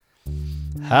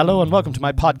Hello and welcome to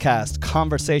my podcast,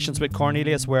 Conversations with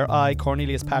Cornelius, where I,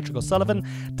 Cornelius Patrick O'Sullivan,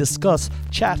 discuss,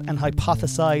 chat and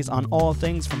hypothesize on all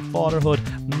things from fatherhood,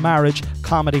 marriage,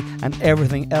 comedy and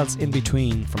everything else in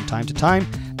between. From time to time,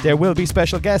 there will be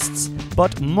special guests,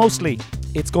 but mostly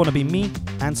it's going to be me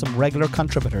and some regular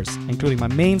contributors, including my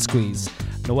main squeeze,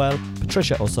 Noelle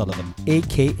Patricia O'Sullivan,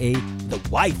 aka the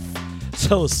wife.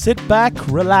 So sit back,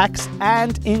 relax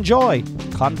and enjoy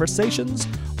Conversations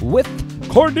with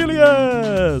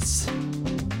Cornelius.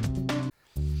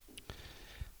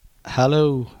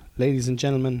 Hello, ladies and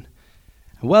gentlemen,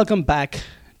 and welcome back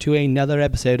to another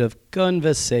episode of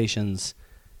Conversations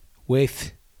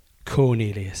with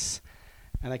Cornelius.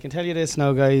 And I can tell you this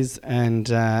now, guys,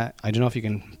 and I don't know if you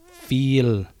can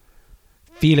feel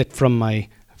it from my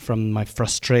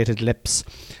frustrated lips,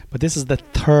 but this is the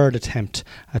third attempt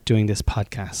at doing this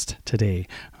podcast today.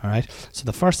 All right, so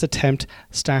the first attempt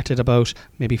started about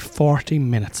maybe 40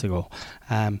 minutes ago.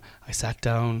 I sat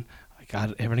down, I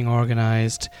got everything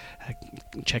organized, I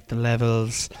checked the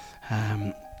levels,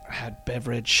 had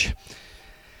beverage.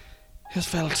 Just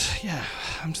felt,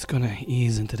 I'm just going to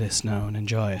ease into this now and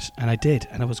enjoy it. And I did,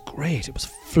 and it was great. It was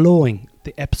flowing.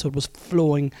 The episode was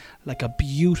flowing like a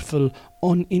beautiful,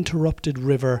 uninterrupted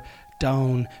river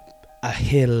down a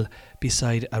hill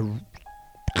beside a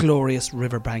glorious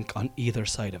riverbank on either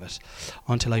side of it,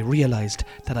 until I realised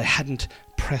that I hadn't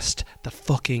pressed the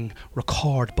fucking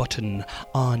record button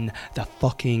on the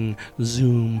fucking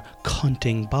Zoom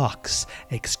cunting box.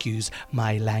 Excuse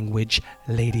my language,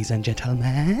 ladies and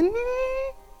gentlemen.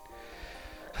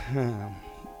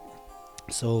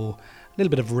 So a little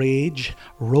bit of rage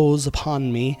rose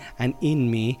upon me and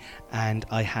in me, and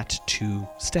I had to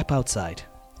step outside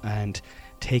and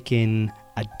take in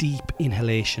a deep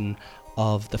inhalation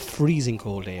of the freezing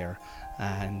cold air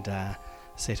and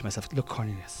say to myself, look,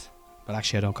 Cornelius. Well,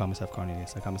 actually, I don't call myself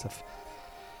Cornelius. I don't want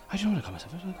to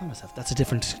call myself. That's a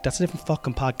different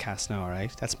fucking podcast now,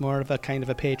 right? That's more of a kind of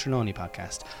a Patreon-only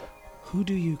podcast. Who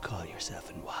do you call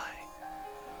yourself and why?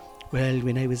 Well,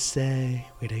 when I was 6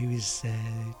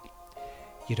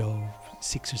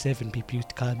 or 7, people used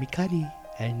to call me Connie,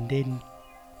 and then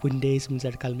one day someone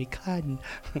started calling me Con.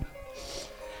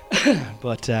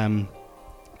 But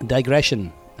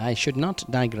digression. I should not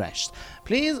digress.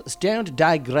 Please don't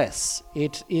digress.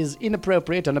 It is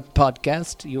inappropriate on a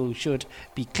podcast. You should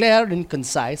be clear and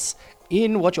concise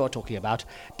in what you're talking about.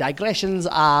 Digressions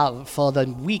are for the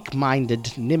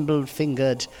weak-minded,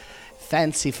 nimble-fingered,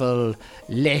 fanciful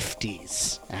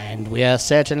lefties. And we are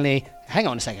certainly... Hang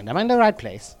on a second, am I in the right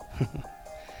place?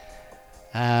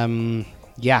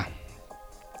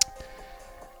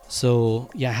 So,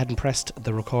 I hadn't pressed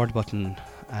the record button,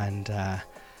 and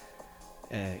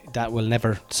that will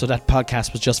never... So that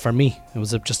podcast was just for me. It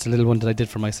was just a little one that I did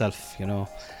for myself, you know.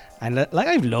 And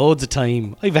I've loads of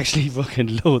time. I've actually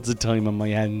fucking loads of time on my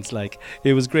hands. Like,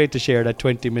 it was great to share that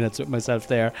 20 minutes with myself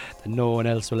there that no one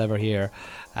else will ever hear.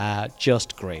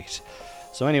 Just great.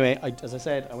 So anyway, as I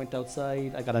said, I went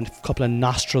outside. I got a couple of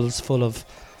nostrils full of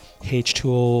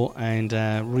H2O and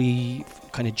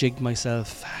kind of jigged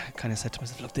myself. Kind of said to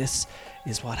myself, look, this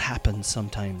is what happens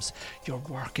sometimes. You're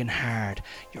working hard,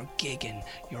 you're gigging,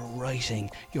 you're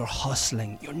writing, you're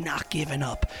hustling, you're not giving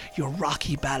up, you're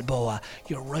Rocky Balboa,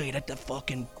 you're right at the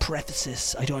fucking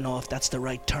precipice. I don't know if that's the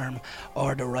right term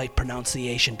or the right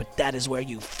pronunciation, but that is where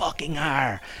you fucking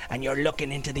are, and you're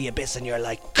looking into the abyss and you're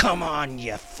like, come on,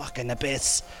 you fucking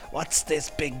abyss, what's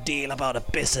this big deal about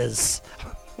abysses?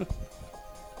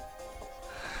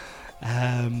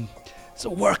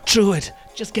 So work through it,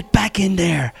 just get back in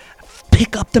there.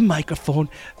 Pick up the microphone,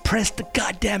 press the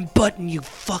goddamn button, you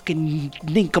fucking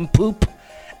nincompoop,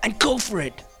 and go for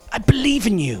it. I believe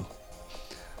in you.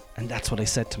 And that's what I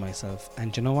said to myself.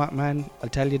 And you know what, man? I'll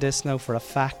tell you this now for a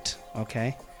fact,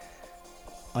 okay?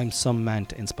 I'm some man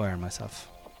to inspire myself.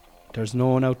 There's no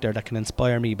one out there that can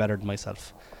inspire me better than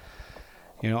myself.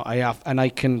 You know, I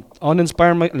can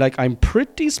uninspire I'm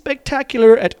pretty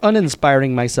spectacular at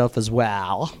uninspiring myself as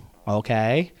well,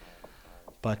 okay?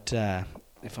 But,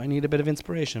 if I need a bit of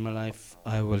inspiration in my life,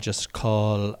 I will just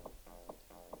call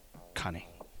Connie.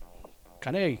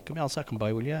 Connie, come here a second,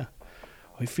 boy, will ya?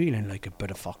 I'm feeling like a bit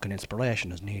of fucking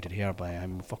inspiration is needed here, boy.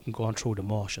 I'm fucking going through the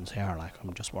motions here, like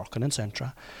I'm just working in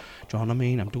Centra. Do you know what I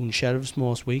mean? I'm doing shelves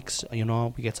most weeks, you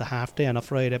know, we get a half day on a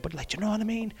Friday, but like, do you know what I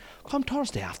mean? Come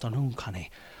Thursday afternoon, Connie,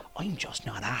 I'm just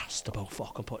not asked about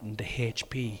fucking putting the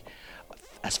HP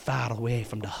as far away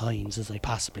from the hinds as I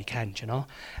possibly can, you know?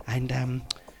 And,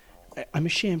 I'm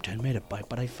ashamed to admit it,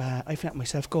 but I've let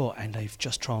myself go, and I've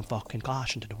just thrown fucking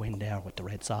caution to the wind there with the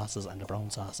red sauces and the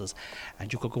brown sauces.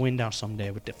 And you could go in there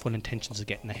someday with the full intentions of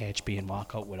getting a HB and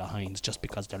walk out with a Heinz just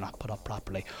because they're not put up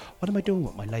properly. What am I doing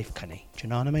with my life, Kenny? Do you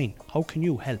know what I mean? How can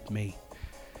you help me?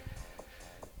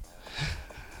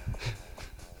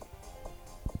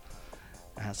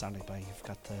 Sorry, boy, you've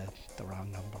got the wrong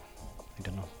number. I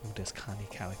don't know who this Connie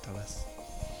character is.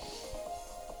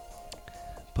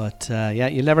 But yeah,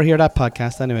 you'll never hear that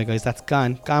podcast anyway, guys. That's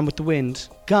gone. Gone with the wind.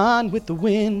 Gone with the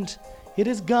wind. It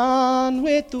is gone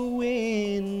with the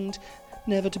wind.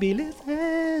 Never to be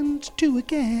listened to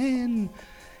again.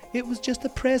 It was just a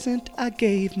present I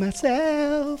gave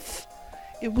myself.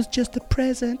 It was just a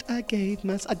present I gave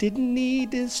myself. I didn't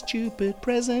need this stupid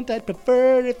present. I'd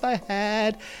prefer if I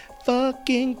had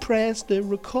fucking pressed the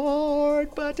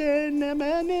record button. I'm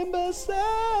an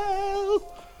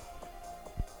imbecile.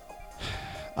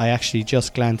 I actually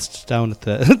just glanced down at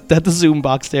the Zoom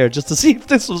box there just to see if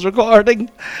this was recording.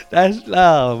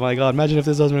 Oh my god, imagine if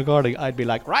this wasn't recording. I'd be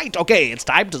like, right, okay, it's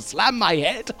time to slam my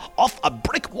head off a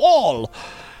brick wall.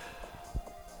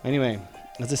 Anyway,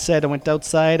 as I said, I went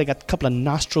outside. I got a couple of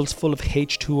nostrils full of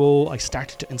H2O. I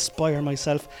started to inspire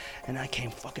myself, and I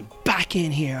came fucking back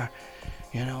in here.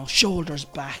 You know, shoulders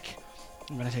back.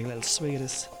 I'm going to take a little swig of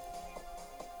this.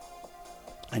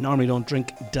 I normally don't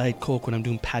drink Diet Coke when I'm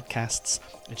doing podcasts.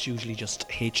 It's usually just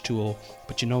H2O.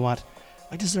 But you know what?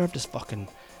 I deserve this fucking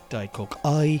Diet Coke.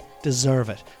 I deserve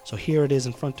it. So here it is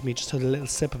in front of me. Just had a little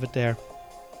sip of it there.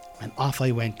 And off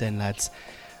I went then, lads,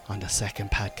 on the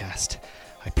second podcast.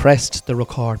 I pressed the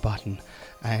record button.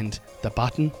 And the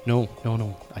button? No.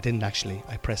 I didn't actually.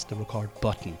 I pressed the record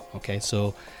button. Okay,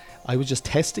 so I was just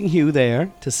testing you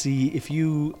there to see if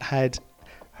you had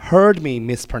heard me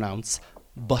mispronounce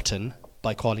button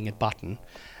by calling it button,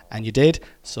 and you did.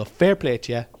 So fair play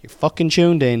to you. You're fucking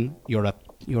tuned in. You're a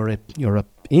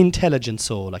intelligent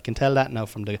soul. I can tell that now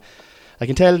from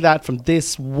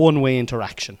this one-way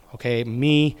interaction. Okay,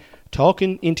 me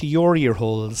talking into your ear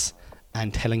holes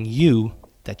and telling you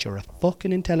that you're a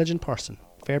fucking intelligent person.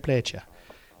 Fair play to you.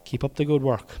 Keep up the good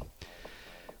work.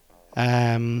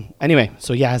 Anyway,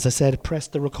 so yeah, as I said, press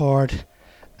the record,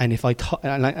 and if I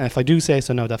do say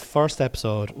so now, that first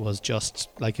episode was just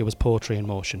like it was poetry in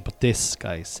motion. But this,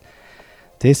 guys,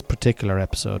 this particular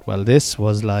episode, well, this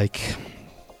would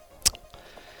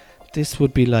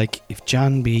be like if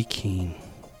John B. Keane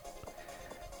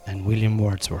and William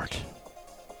Wordsworth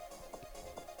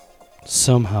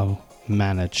somehow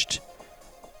managed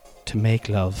to make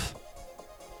love,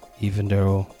 even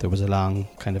though there was a long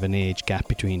kind of an age gap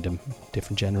between them,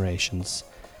 different generations,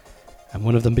 and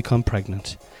one of them become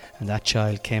pregnant, and that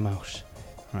child came out,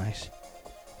 right?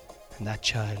 And that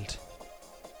child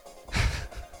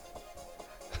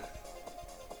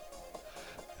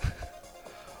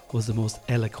was the most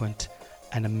eloquent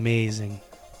and amazing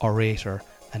orator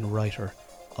and writer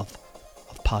of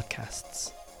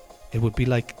podcasts. It would be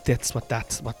like that's what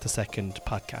the second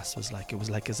podcast was like. It was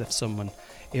like as if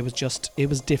it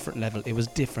was different level. It was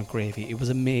different gravy. It was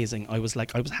amazing. I was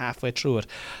halfway through it.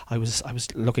 I was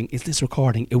looking, is this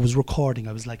recording? It was recording.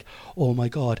 I was like, oh my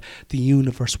God, the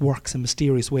universe works in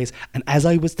mysterious ways. And as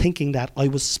I was thinking that, I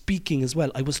was speaking as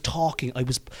well. I was talking. I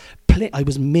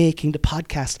was making the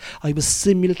podcast. I was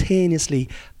simultaneously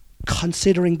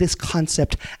considering this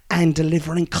concept and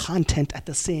delivering content at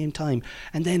the same time.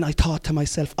 And then I thought to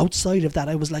myself, outside of that,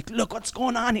 I was like, look what's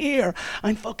going on here.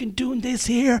 I'm fucking doing this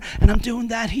here and I'm doing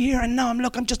that here, and now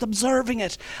I'm just observing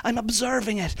it. I'm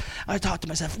observing it. I thought to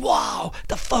myself, wow,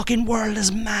 the fucking world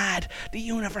is mad. The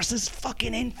universe is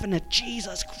fucking infinite.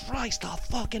 Jesus Christ, oh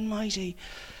fucking mighty.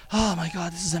 Oh my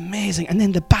God, this is amazing. And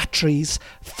then the batteries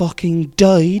fucking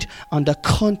died on the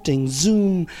cunting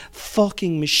Zoom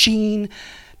fucking machine.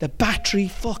 The battery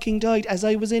fucking died as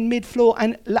I was in mid-flow,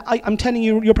 and I'm telling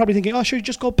you, you're probably thinking, oh sure,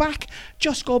 just go back,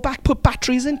 put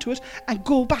batteries into it and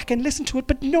go back and listen to it.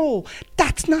 But no,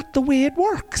 that's not the way it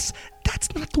works.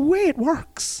 That's not the way it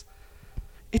works.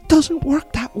 It doesn't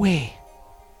work that way.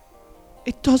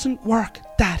 It doesn't work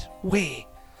that way.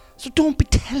 So don't be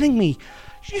telling me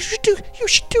you should do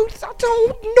this. I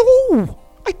don't know.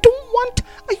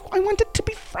 I want it to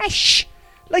be fresh.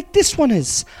 Like this one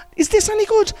is. Is this any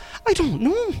good? I don't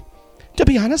know. To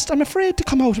be honest, I'm afraid to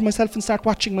come out of myself and start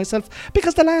watching myself,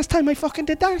 because the last time I fucking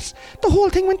did that, the whole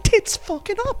thing went tits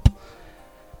fucking up.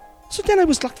 So then I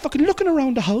was like fucking looking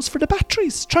around the house for the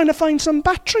batteries, trying to find some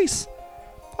batteries.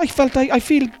 I feel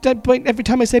that every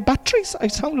time I say batteries, I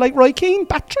sound like Roy Keane.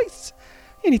 Batteries.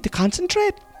 You need to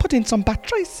concentrate. Put in some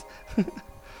batteries.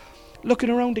 looking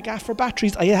around the gaff for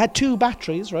batteries. I had 2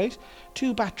 batteries, right?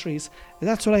 2 batteries.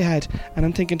 That's what I had. And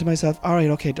I'm thinking to myself, all right,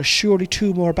 okay, there's surely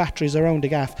 2 more batteries around the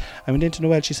gaff. I went into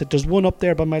Noelle. She said, there's one up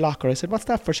there by my locker. I said, what's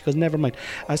that for? She goes, never mind.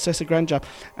 So I said, grand job.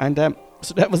 And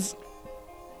so that was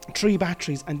 3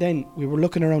 batteries, and then we were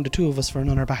looking around, the 2 of us, for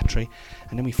another battery,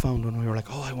 and then we found one. We were like,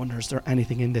 oh, I wonder, is there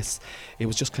anything in this? It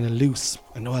was just kind of loose,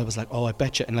 and Noelle was like, oh, I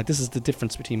bet you. And like, this is the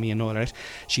difference between me and Noelle, right?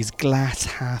 She's glass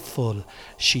half full.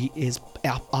 She is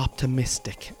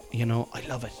optimistic, you know. I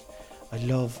love it. I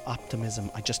love optimism.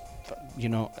 I just, you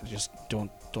know, I just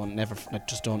I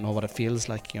just don't know what it feels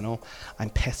like, you know. I'm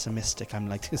pessimistic. I'm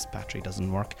like, this battery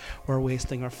doesn't work. We're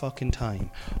wasting our fucking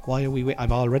time. Why are we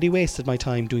I've already wasted my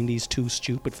time doing these 2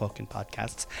 stupid fucking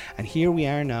podcasts, and here we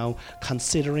are now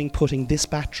considering putting this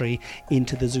battery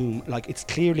into the Zoom. Like, it's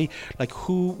clearly, like,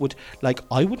 who would, like,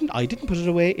 I didn't put it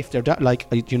away. If they're like,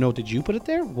 you know, did you put it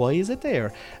there? Why is it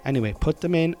there? Anyway, put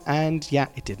them in, and yeah,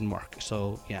 it didn't work.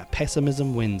 So yeah,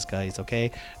 pessimism wins, guys.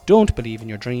 Okay, don't believe in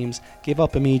your dreams. Give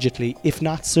up immediately, if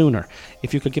not sooner.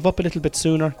 If you could give up a little bit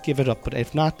sooner, give it up, but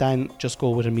if not, then just go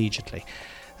with immediately.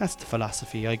 That's the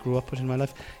philosophy I grew up with in my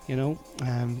life, you know.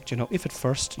 You know, if at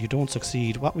first you don't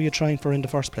succeed, what were you trying for in the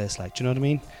first place? Like, do you know what I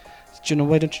mean? Do you know,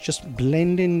 why don't you just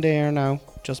blend in there now?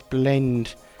 Just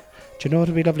blend. Do you know what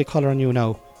would be a lovely colour on you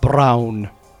now? Brown.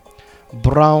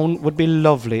 Brown would be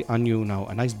lovely on you now.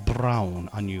 A nice brown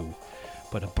on you.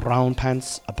 But a brown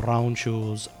pants, a brown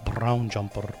shoes, brown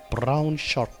jumper, brown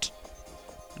shirt,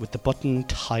 with the button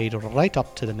tied right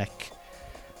up to the neck.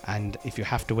 And if you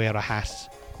have to wear a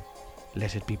hat,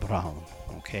 let it be brown,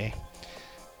 okay?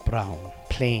 Brown,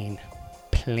 plain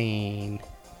Jane.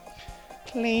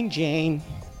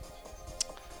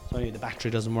 So anyway, the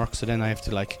battery doesn't work, so then I have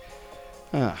to, like,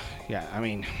 yeah, I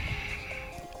mean,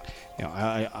 you know,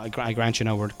 I grant you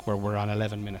now we're on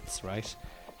 11 minutes, right?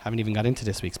 Haven't even got into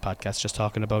this week's podcast, just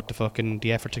talking about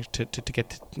the effort to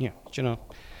get, you know,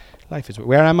 life is.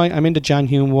 Where am I? I'm in the John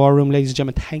Hume War Room, ladies and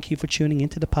gentlemen. Thank you for tuning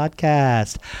into the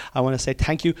podcast. I want to say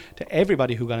thank you to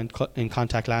everybody who got in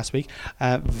contact last week.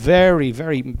 Very,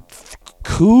 very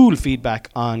cool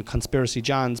feedback on Conspiracy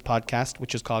John's podcast,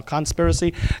 which is called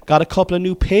Conspiracy. Got a couple of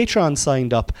new patrons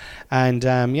signed up, and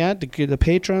yeah, the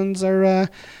patrons are.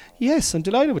 Yes, I'm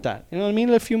delighted with that. You know what I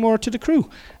mean? A few more to the crew,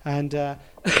 and.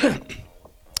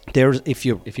 There's, if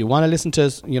you want to listen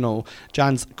to, you know,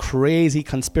 John's crazy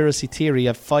conspiracy theory, I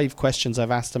have 5 questions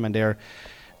I've asked him, and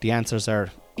the answers are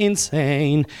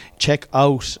insane. Check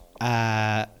out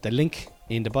the link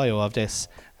in the bio of this,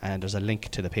 and there's a link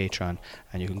to the Patreon,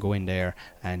 and you can go in there,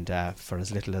 and for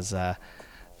as little as a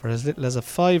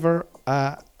 $5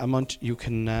 a month, you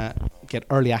can get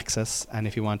early access, and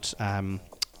if you want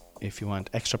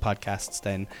extra podcasts,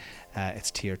 then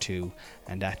it's tier 2,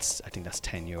 and I think that's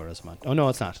 €10 a month. Oh no,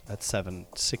 it's not. That's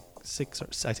 6, or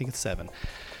I think it's 7.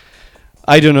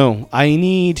 I don't know. I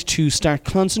need to start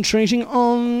concentrating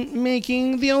on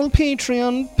making the old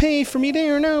Patreon pay for me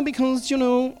there now, because, you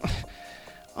know,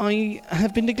 I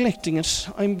have been neglecting it.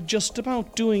 I'm just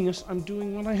about doing it. I'm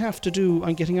doing what I have to do.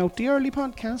 I'm getting out the early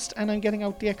podcast, and I'm getting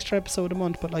out the extra episode a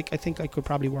month. But, like, I think I could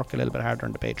probably work a little bit harder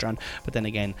on the Patreon. But then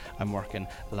again, I'm working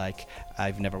like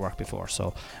I've never worked before.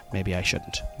 So maybe I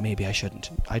shouldn't.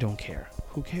 I don't care.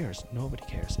 Who cares? Nobody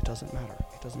cares. It doesn't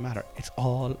matter. It's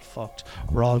all fucked.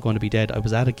 We're all going to be dead. I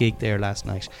was at a gig there last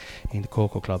night in the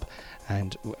Cocoa Club,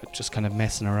 and just kind of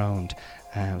messing around.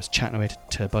 I was chatting away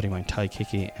to a buddy of mine, Ty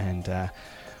Kiki, and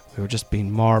we were just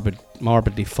being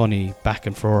morbidly funny back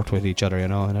and forth with each other, you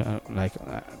know. And I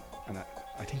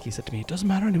think he said to me, "It doesn't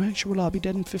matter anyway. Sure, we'll all be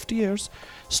dead in 50 years.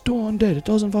 Stone dead. It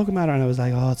doesn't fucking matter." And I was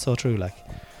like, "Oh, it's so true. Like,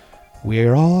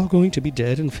 we're all going to be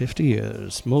dead in 50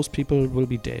 years. Most people will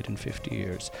be dead in 50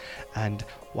 years. And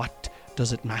what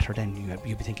does it matter then?"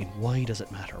 You'd be thinking, why does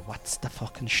it matter? What's the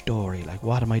fucking story? Like,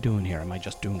 what am I doing here? Am I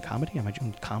just doing comedy? Am I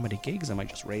doing comedy gigs? Am I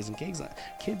just raising kids?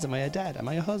 Am I a dad? Am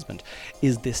I a husband?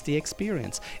 Is this the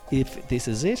experience? If this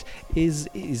is it,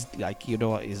 is like, you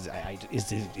know,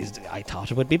 I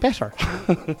thought it would be better.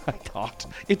 I thought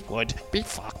it would be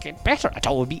fucking better. I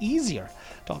thought it would be easier.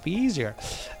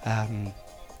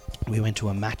 We went to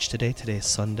a match today. Today is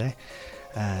Sunday.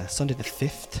 Sunday the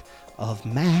 5th of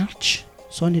March.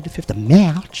 Sunday the 5th of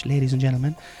March, ladies and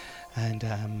gentlemen. And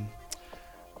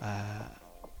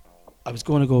I was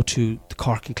going to go to the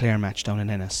Cork and Clare match down in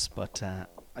Ennis, but I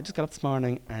just got up this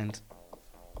morning and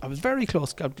I was very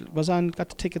close. Got the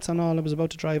tickets and all. I was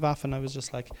about to drive off, and I was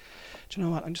just like, do you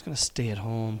know what? I'm just going to stay at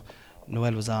home.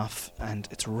 Noelle was off, and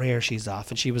it's rare she's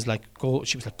off, and she was like, go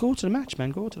to the match,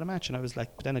 man, go to the match. And I was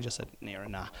like, but then I just said,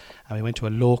 nah. And we went to a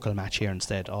local match here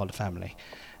instead, all the family.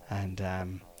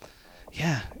 And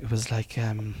yeah, it was like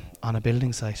on a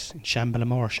building site in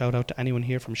Shamballamore. Shout out to anyone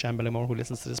here from Shamballamore who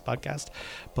listens to this podcast.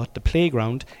 But the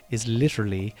playground is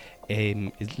literally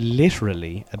a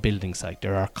building site.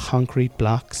 There are concrete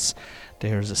blocks.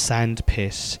 There's a sand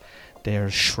pit.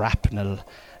 There's shrapnel.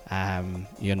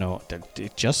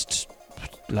 Just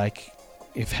like,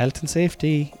 if health and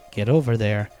safety get over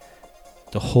there,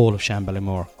 the whole of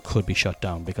Shamballamore could be shut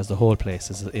down, because the whole place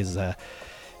is it's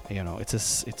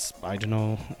I don't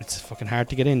know, it's fucking hard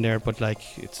to get in there, but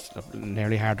like it's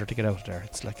nearly harder to get out of there.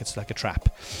 It's like a trap.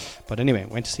 But anyway,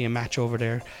 went to see a match over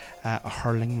there, a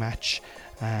hurling match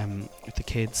with the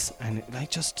kids, and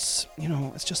it's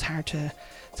just hard to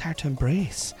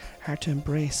embrace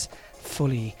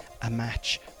fully a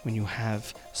match when you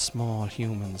have small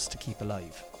humans to keep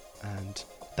alive, and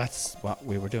that's what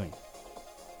we were doing.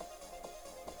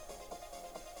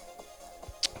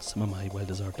 Some of my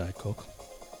well-deserved Diet Coke.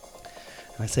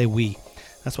 And I say we.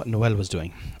 That's what Noelle was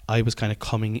doing. I was kind of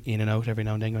coming in and out every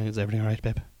now and then going, is everything alright,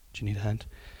 babe? Do you need a hand?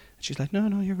 And she's like,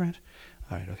 no, you're grand.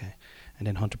 Alright, okay. And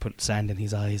then Hunter put sand in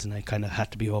his eyes, and I kind of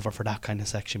had to be over for that kind of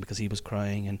section because he was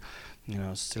crying, and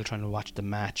still trying to watch the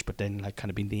match, but then like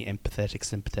kind of being the empathetic,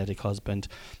 sympathetic husband,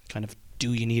 kind of,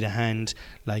 do you need a hand?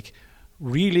 Like,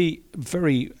 really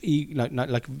very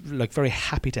very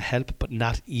happy to help, but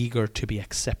not eager to be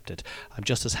accepted. I'm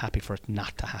just as happy for it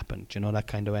not to happen. Do you know, that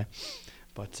kind of way?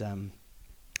 But I'm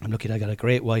lucky that I got a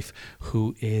great wife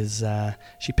who is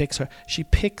she picks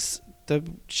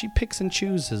and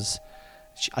chooses.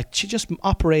 She just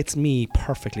operates me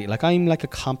perfectly. Like, I'm like a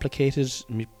complicated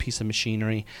piece of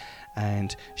machinery,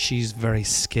 and she's very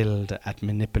skilled at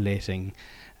manipulating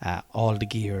all the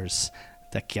gears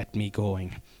that get me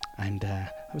going. And I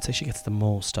would say she gets the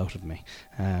most out of me.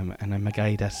 And I'm a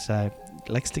guy that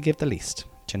likes to give the least,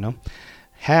 you know.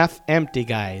 Half empty,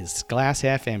 guys. Glass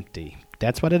half empty.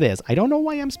 That's what it is. I don't know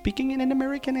why I'm speaking in an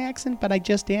American accent, but I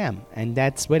just am. And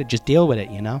that's what it. Just deal with it,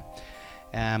 you know.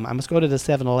 I must go to the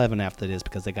 7-Eleven after this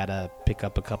because I got to pick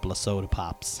up a couple of soda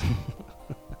pops.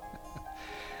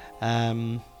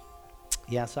 So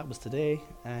that was today.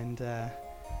 And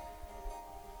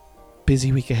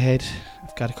busy week ahead.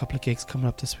 I've got a couple of gigs coming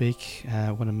up this week.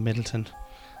 One in Middleton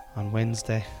on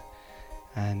Wednesday,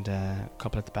 and a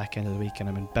couple at the back end of the week. And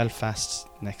I'm in Belfast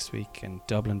next week and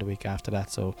Dublin the week after that.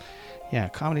 So, yeah,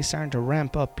 comedy's starting to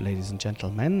ramp up, ladies and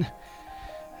gentlemen.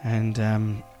 And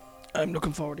I'm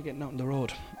looking forward to getting out on the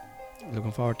road.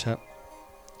 Looking forward to,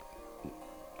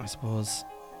 I suppose,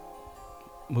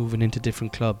 moving into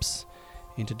different clubs,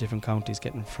 into different counties,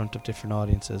 getting in front of different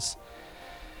audiences.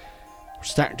 We're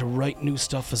starting to write new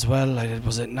stuff as well. I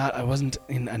wasn't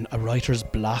in a writer's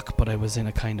block, but I was in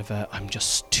a kind of I'm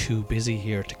just too busy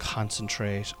here to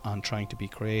concentrate on trying to be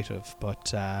creative.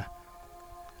 But I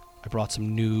brought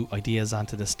some new ideas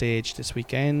onto the stage this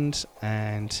weekend,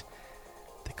 and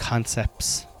the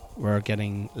concepts were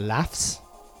getting laughs,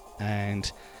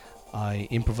 and I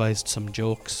improvised some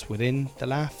jokes within the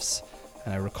laughs,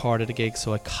 and I recorded a gig,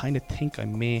 so I kind of think I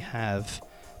may have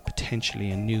potentially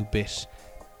a new bit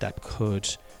that could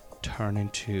turn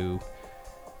into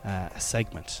a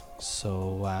segment.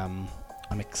 So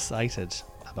I'm excited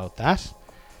about that.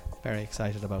 Very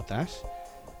excited about that.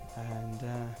 And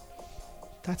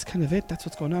that's kind of it. That's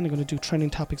what's going on. I'm going to do trending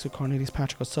topics with Cornelius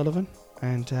Patrick O'Sullivan,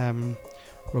 and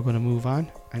we're going to move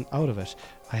on and out of it.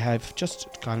 I have just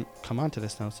come on to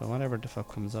this now, so whatever the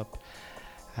fuck comes up.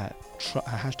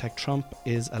 Hashtag Trump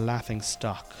is a laughing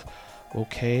stock.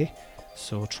 Okay.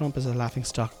 So Trump is a laughing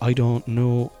stock. I don't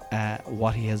know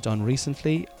what he has done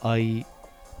recently. I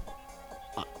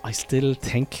still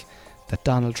think that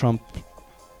Donald Trump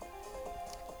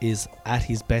is at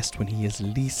his best when he is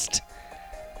least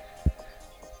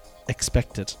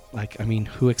expected. Like, I mean,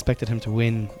 who expected him to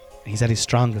win? He's at his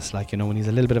strongest. Like, when he's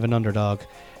a little bit of an underdog,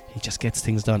 he just gets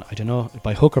things done. I don't know,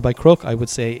 by hook or by crook, I would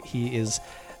say he is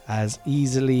as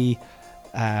easily,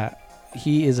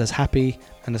 he is as happy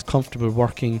and as comfortable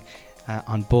working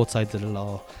on both sides of the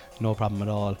law, no problem at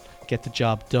all. Get the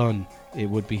job done, it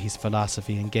would be his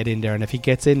philosophy, and get in there. And if he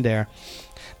gets in there,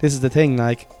 this is the thing,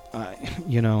 like,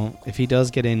 if he does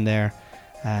get in there,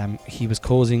 he was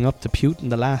cozying up to Putin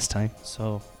the last time,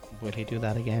 so will he do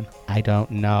that again? I don't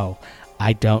know.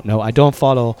 I don't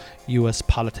follow US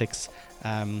politics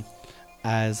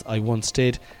as I once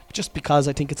did, just because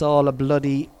I think it's all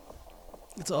bloody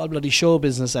show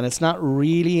business, and it's not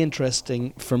really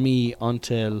interesting for me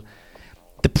until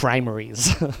the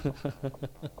primaries.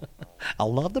 I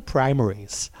love the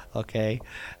primaries, okay?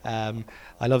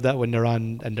 I love that when they're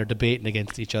on and they're debating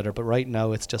against each other, but right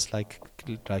now it's just like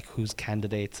who's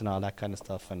candidates and all that kind of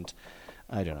stuff, and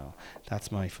I don't know.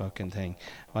 That's my fucking thing.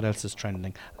 What else is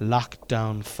trending?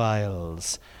 Lockdown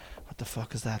files. What the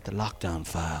fuck is that? The lockdown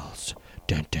files.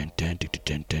 Dun dun dun dun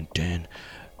dun dun dun.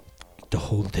 The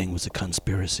whole thing was a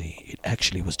conspiracy. It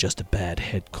actually was just a bad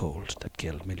head cold that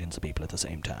killed millions of people at the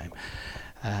same time.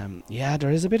 Yeah,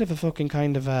 there is a bit of a fucking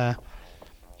kind of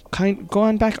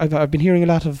going back. I've been hearing a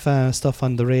lot of stuff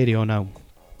on the radio now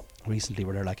recently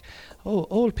where they're like, oh,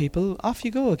 old people, off you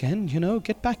go again,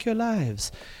 get back your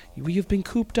lives. You've been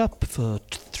cooped up for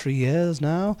 3 years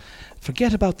now.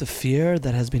 Forget about the fear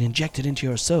that has been injected into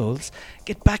your souls.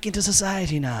 Get back into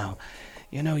society now.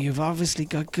 You've obviously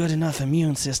got good enough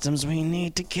immune systems. We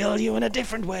need to kill you in a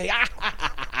different way.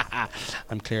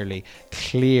 I'm clearly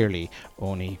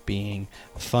only being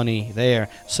funny there.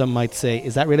 Some might say,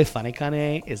 is that really funny,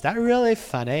 Connie? Is that really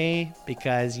funny?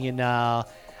 Because,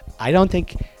 I don't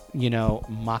think,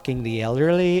 mocking the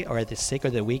elderly or the sick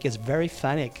or the weak is very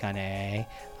funny, Connie.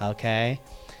 Okay?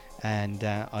 And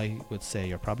I would say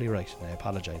you're probably right, and I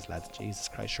apologise, lads. Jesus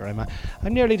Christ, sure, I'm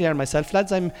nearly there myself,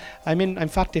 lads. I'm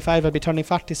 45. I'll be turning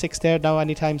 46 there now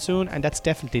anytime soon, and that's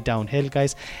definitely downhill,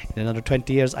 guys. In another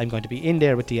 20 years, I'm going to be in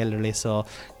there with the elderly. So,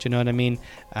 do you know what I mean?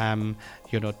 Then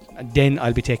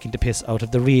I'll be taking the piss out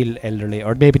of the real elderly,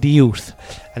 or maybe the youth.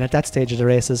 And at that stage of the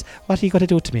races, what are you going to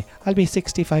do to me? I'll be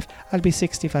 65. I'll be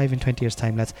 65 in 20 years'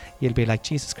 time, lads. You'll be like,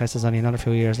 Jesus Christ, there's only another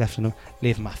few years left in him.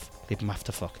 Leave him off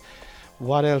the fuck.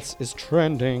 What else is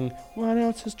trending?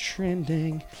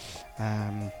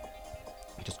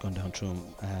 Just going down through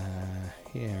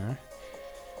here.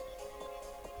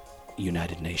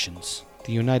 United Nations.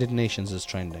 The United Nations is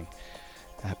trending.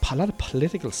 A lot of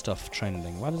political stuff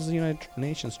trending. What is the United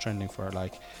Nations trending for?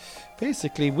 Like,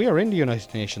 basically, we are in the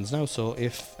United Nations now. So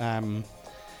if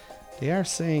they are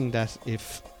saying that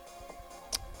if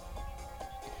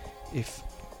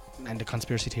and the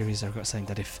conspiracy theories are saying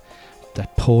that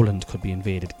that Poland could be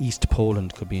invaded, East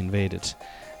Poland could be invaded,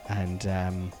 and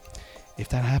if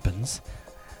that happens,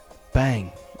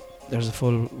 bang, there's a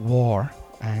full war.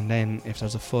 And then if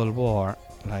there's a full war,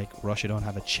 like, Russia don't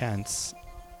have a chance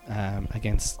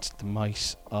against the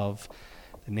might of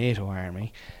the NATO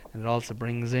army. And it also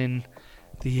brings in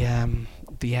the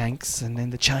Yanks, and then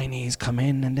the Chinese come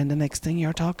in, and then the next thing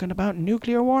you're talking about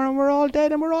nuclear war, and we're all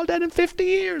dead in 50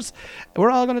 years.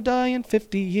 We're all going to die in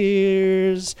 50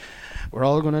 years. We're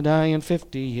all going to die in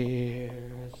 50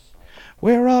 years.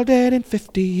 We're all dead in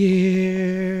 50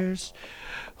 years.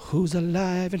 Who's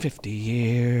alive in 50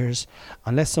 years?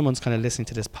 Unless someone's kind of listening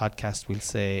to this podcast, we'll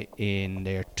say in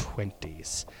their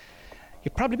 20s.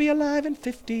 You'll probably be alive in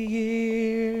 50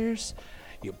 years.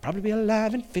 You'll probably be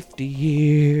alive in 50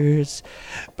 years.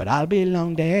 But I'll be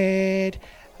long dead.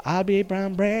 I'll be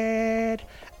brown bread.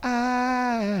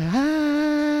 I'll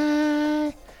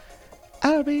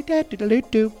be dead.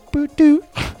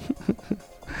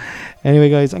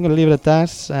 Anyway, guys, I'm going to leave it at that.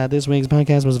 This week's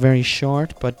podcast was very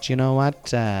short, but you know what?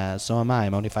 So am I.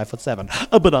 I'm only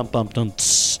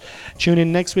 5'7". Tune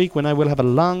in next week when I will have a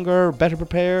longer, better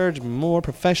prepared, more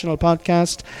professional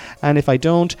podcast. And if I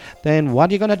don't, then what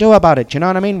are you going to do about it? You know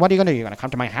what I mean? What are you going to do? You're going to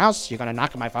come to my house? You're going to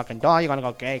knock on my fucking door? You're going to go,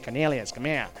 okay, Cornelius, come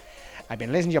here. I've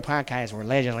been listening to your podcast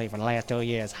religiously for the last 2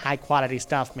 years. High quality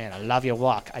stuff, man. I love your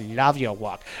walk.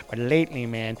 But lately,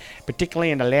 man,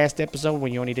 particularly in the last episode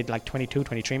when you only did like 22,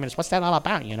 23 minutes, what's that all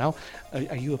about, you know?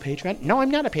 Are you a Patreon? No, I'm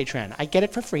not a Patreon. I get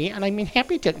it for free, and I'm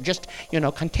happy to just,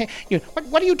 content.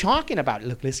 What are you talking about?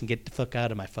 Look, listen, get the fuck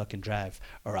out of my fucking drive,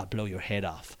 or I'll blow your head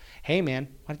off. Hey, man,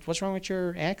 what's wrong with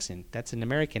your accent? That's an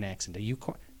American accent. Are you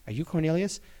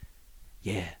Cornelius?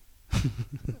 Yeah.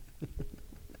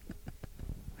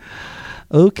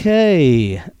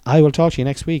 Okay, I will talk to you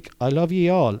next week. I love ye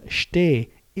all. Stay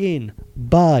in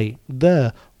by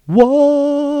the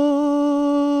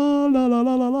wall. La la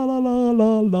la la la la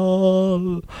la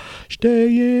la.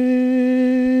 Stay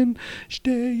in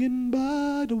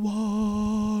by the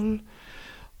wall.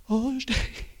 Oh,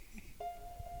 stay.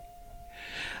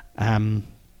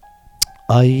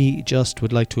 I just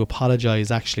would like to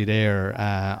apologize actually there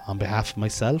on behalf of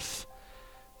myself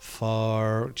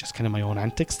for just kind of my own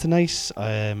antics tonight.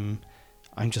 I'm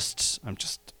just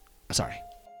sorry.